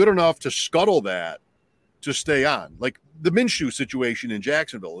be good enough to scuttle that to stay on. Like the Minshew situation in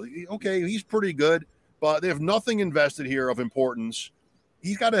Jacksonville. Okay, he's pretty good, but they have nothing invested here of importance.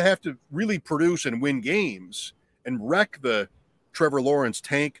 He's got to have to really produce and win games and wreck the Trevor Lawrence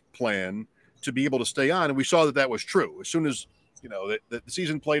tank plan to be able to stay on. And we saw that was true. As soon as, you know, the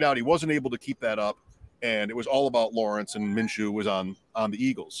season played out, he wasn't able to keep that up. And it was all about Lawrence, and Minshew was on the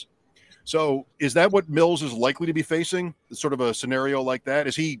Eagles. So is that what Mills is likely to be facing? Sort of a scenario like that?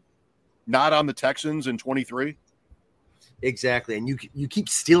 Is he not on the Texans in 23? Exactly. And you keep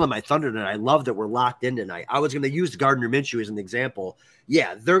stealing my thunder tonight. I love that we're locked in tonight. I was going to use Gardner Minshew as an example.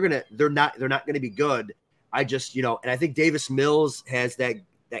 Yeah, they're not going to be good. I just, you know, and I think Davis Mills has that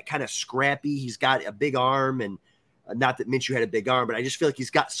kind of scrappy. He's got a big arm, and not that Minshew had a big arm, but I just feel like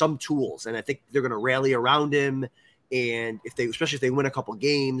he's got some tools, and I think they're going to rally around him. And especially if they win a couple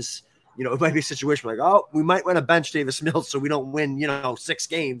games, you know, it might be a situation like, oh, we might want to bench Davis Mills so we don't win, you know, 6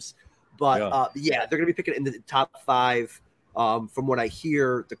 games. But they're going to be picking in the top 5. From what I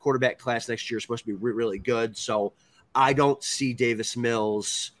hear, the quarterback class next year is supposed to be really good. So I don't see Davis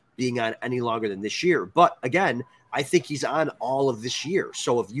Mills being on any longer than this year. But again, I think he's on all of this year.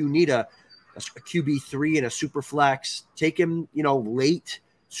 So if you need a QB3 and a super flex, take him, you know,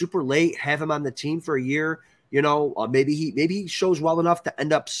 super late, have him on the team for a year. You know, maybe he shows well enough to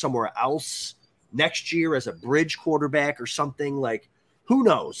end up somewhere else next year as a bridge quarterback or something. Like, who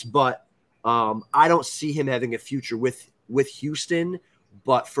knows? But I don't see him having a future with Houston.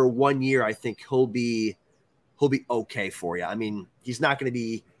 But for 1 year, I think he'll be okay for you. I mean, he's not going to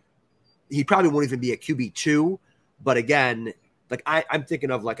be. He probably won't even be a QB2. But again, like I'm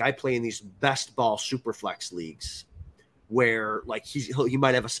thinking of, like, I play in these best ball super flex leagues where like he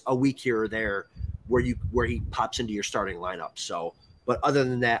might have a week here or there where he pops into your starting lineup. So, but other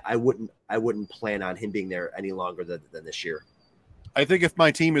than that, I wouldn't plan on him being there any longer than this year. I think if my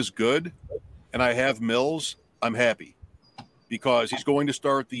team is good and I have Mills, I'm happy because he's going to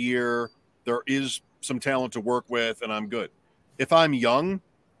start the year. There is some talent to work with, and I'm good. If I'm young,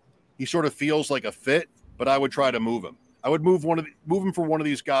 he sort of feels like a fit, but I would try to move him. I would move him for one of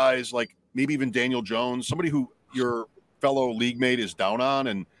these guys, like maybe even Daniel Jones, somebody who your fellow league mate is down on,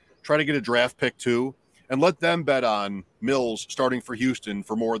 and try to get a draft pick too, and let them bet on Mills starting for Houston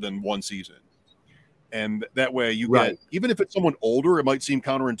for more than one season. And that way you get, even if it's someone older, it might seem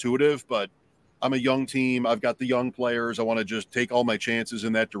counterintuitive, but I'm a young team. I've got the young players. I want to just take all my chances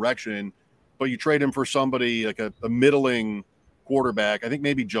in that direction. But you trade him for somebody like a middling quarterback. I think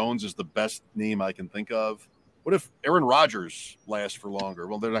maybe Jones is the best name I can think of. What if Aaron Rodgers lasts for longer?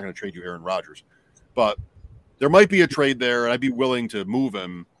 Well, they're not going to trade you Aaron Rodgers, but there might be a trade there, and I'd be willing to move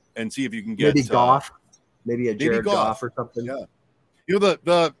him and see if you can get maybe Goff, maybe a Jared Goff or something. Yeah, you know,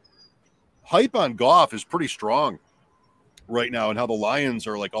 the hype on Goff is pretty strong right now, and how the Lions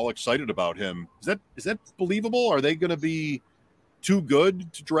are like all excited about him. Is that believable? Are they going to be too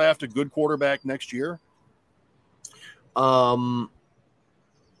good to draft a good quarterback next year? Probably.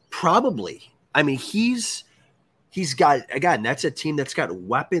 I mean, he's he's got, again, that's a team that's got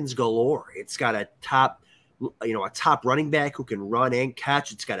weapons galore. It's got a top running back who can run and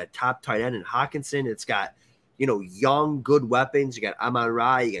catch. It's got a top tight end in Hawkinson. It's got, young, good weapons. You got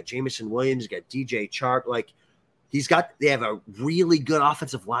Amon-Ra, you got Jamison Williams, you got DJ Chark. Like, they have a really good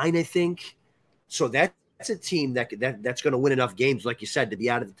offensive line, I think. So that's a team that's going to win enough games, like you said, to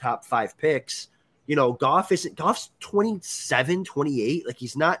be out of the top 5 picks. Goff's 27, 28. Like,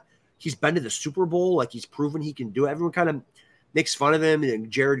 he's been to the Super Bowl. Like, he's proven he can do it. Everyone kind of makes fun of him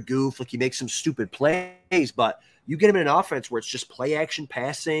and Jared Goff. Like, he makes some stupid plays, but you get him in an offense where it's just play action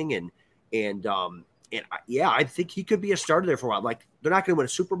passing. And I think he could be a starter there for a while. Like, they're not going to win a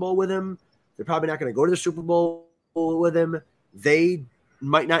Super Bowl with him. They're probably not going to go to the Super Bowl with him. They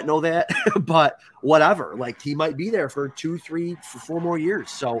might not know that, but whatever. Like, he might be there for 2, 3, 4 more years.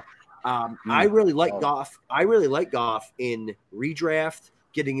 So I really like Goff. I really like Goff in redraft,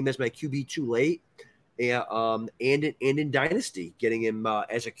 getting him as my QB too late, and in Dynasty, getting him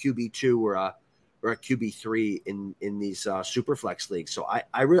as a QB2 or a QB3 in these super flex leagues. So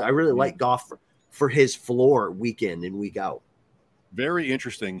I really like Goff for his floor week in and week out. Very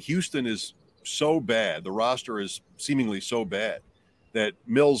interesting. Houston is so bad. The roster is seemingly so bad that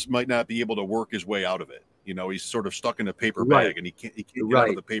Mills might not be able to work his way out of it. He's sort of stuck in a paper bag, and he can't get out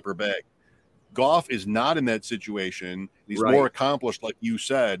of the paper bag. Goff is not in that situation. He's more accomplished, like you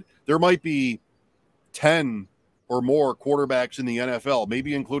said. There might be 10 or more quarterbacks in the NFL,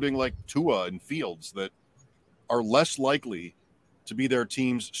 maybe including like Tua and Fields, that are less likely to be their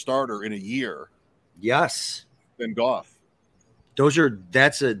team's starter in a year. Yes. Than Goff.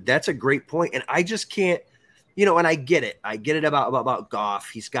 That's a great point. And I just can't, and I get it. I get it about Goff.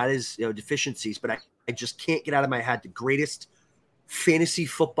 He's got his deficiencies, but I just can't get out of my head the greatest fantasy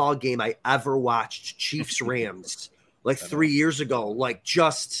football game I ever watched, Chiefs Rams, like 3 years ago. Like,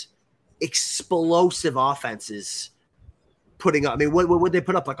 just explosive offenses putting up. I mean, what would they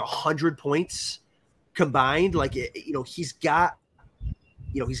put up? Like 100 points combined? Like, he's got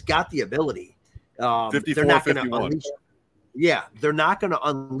the ability. 54-51. They're not going to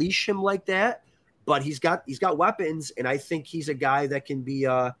unleash him like that, but he's got weapons, and I think he's a guy that can be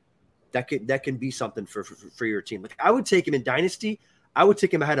that can be something for your team. Like, I would take him in Dynasty. I would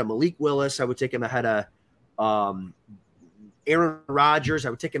take him ahead of Malik Willis. I would take him ahead of Aaron Rodgers. I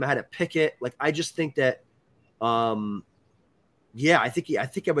would take him ahead of Pickett. Like, I just think that, I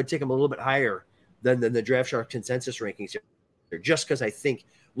think I would take him a little bit higher than the Draft Shark consensus rankings here, just because I think,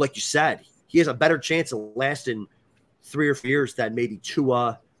 like you said, he has a better chance of lasting 3 or 4 years than maybe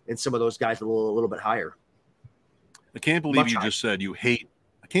Tua and some of those guys a little bit higher. I can't believe you just said you hate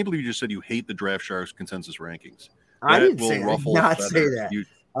the Draft Sharks consensus rankings. I did not say that.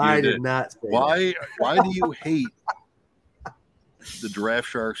 I did not say that. Why do you hate the Draft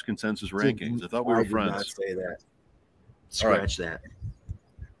Sharks consensus rankings? I thought we were friends. I did not say that. Scratch that.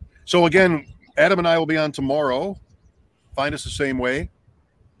 So again, Adam and I will be on tomorrow. Find us the same way.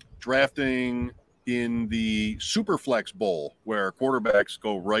 Drafting in the Superflex Bowl, where quarterbacks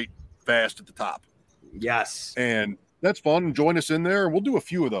go right fast at the top. Yes. And that's fun. Join us in there. We'll do a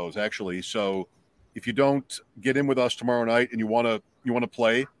few of those, actually. So if you don't get in with us tomorrow night and you want to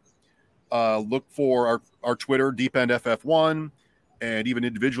play, look for our Twitter, DeepEndFF1, and even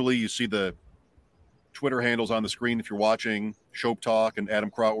individually, you see the Twitter handles on the screen if you're watching. Shope Talk and Adam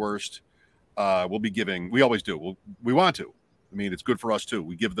Krautwurst. We'll be giving. We always do. We want to. I mean, it's good for us too.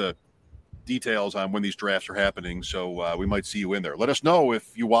 We give the details on when these drafts are happening, so we might see you in there. Let us know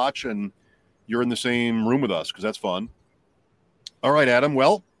if you watch and you're in the same room with us, because that's fun. All right, Adam.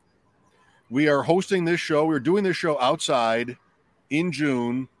 Well, we are hosting this show. We're doing this show outside in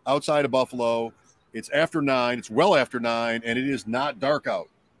June, outside of Buffalo. It's after 9. It's well after 9, and it is not dark out.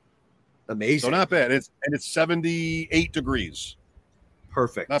 Amazing. So not bad. It's 78 degrees.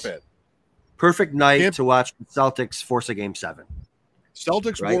 Perfect. Not bad. Perfect night to watch the Celtics force a Game 7.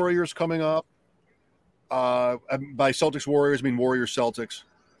 Celtics Warriors coming up. By Celtics Warriors, I mean Warriors Celtics.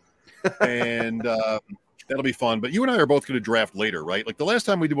 And that'll be fun. But you and I are both going to draft later, right? Like the last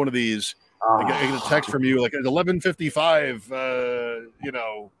time we did one of these, I get a text from you like at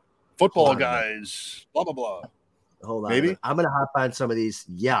 11:55, football guys, blah, blah, blah. Hold on. Maybe? I'm going to hop on some of these.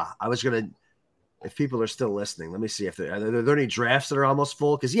 Yeah, I was going to, if people are still listening, let me see if are there any drafts that are almost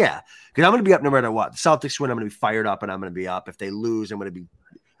full? Because I'm going to be up no matter what. The Celtics win, I'm going to be fired up, and I'm going to be up. If they lose,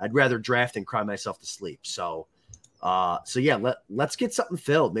 I'd rather draft and cry myself to sleep. So let's get something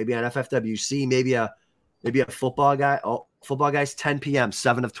filled. Maybe on FFWC, maybe a football guy. Oh, football guys, 10 p.m.,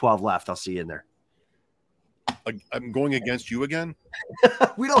 7 of 12 left. I'll see you in there. I'm going against you again.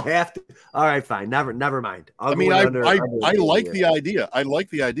 We don't have to. All right, fine. Never mind. I like the idea. I like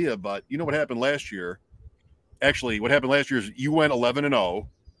the idea, but you know what happened last year? Actually, what happened last year is you went 11-0,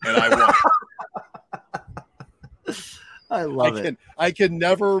 and I won. I love it. I can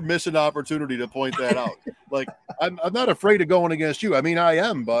never miss an opportunity to point that out. Like, I'm not afraid of going against you. I mean, I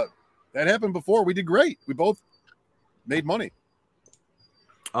am, but that happened before. We did great. We both made money.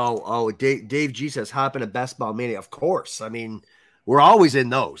 Dave G says, hop in a Best Ball Mania. Of course. I mean, we're always in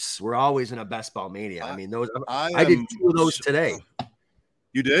those. We're always in a Best Ball Mania. I mean, those. I did 2 of those today.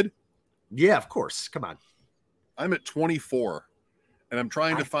 You did? Yeah, of course. Come on. I'm at 24, and I'm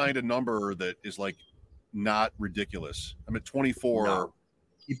trying to find a number that is like not ridiculous. I'm at 24. No.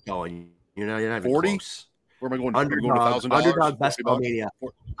 Keep going. You're not even 40? Close. Where am I going? Underdog Best Ball Mania.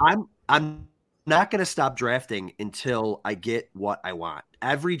 I'm not going to stop drafting until I get what I want.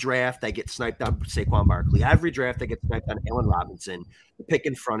 Every draft, I get sniped on Saquon Barkley. Every draft, I get sniped on Allen Robinson. Pick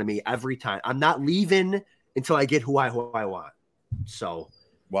in front of me every time. I'm not leaving until I get who I want. So,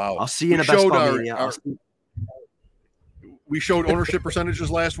 wow. I'll see you in a Best Ball Mania. We showed ownership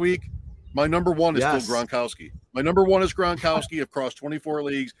percentages last week. My number 1 is still Gronkowski. My number 1 is Gronkowski across 24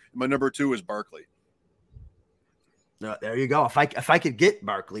 leagues. And my number 2 is Barkley. There you go. If I could get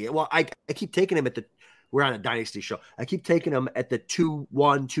Barkley, well, I keep taking him we're on a Dynasty show. I keep taking him at the 2-1,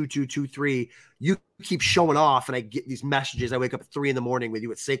 2-2, 2-3. You keep showing off, and I get these messages. I wake up at 3 a.m. with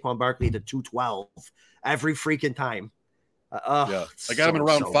you at Saquon Barkley at the 2-12 every freaking time. I got him in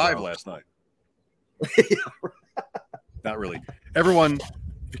round 5 last night. Not really. Everyone,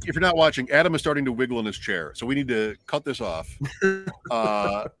 if you're not watching, Adam is starting to wiggle in his chair, so we need to cut this off.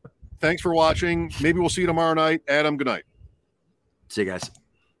 Thanks for watching. Maybe we'll see you tomorrow night. Adam, good night. See you guys.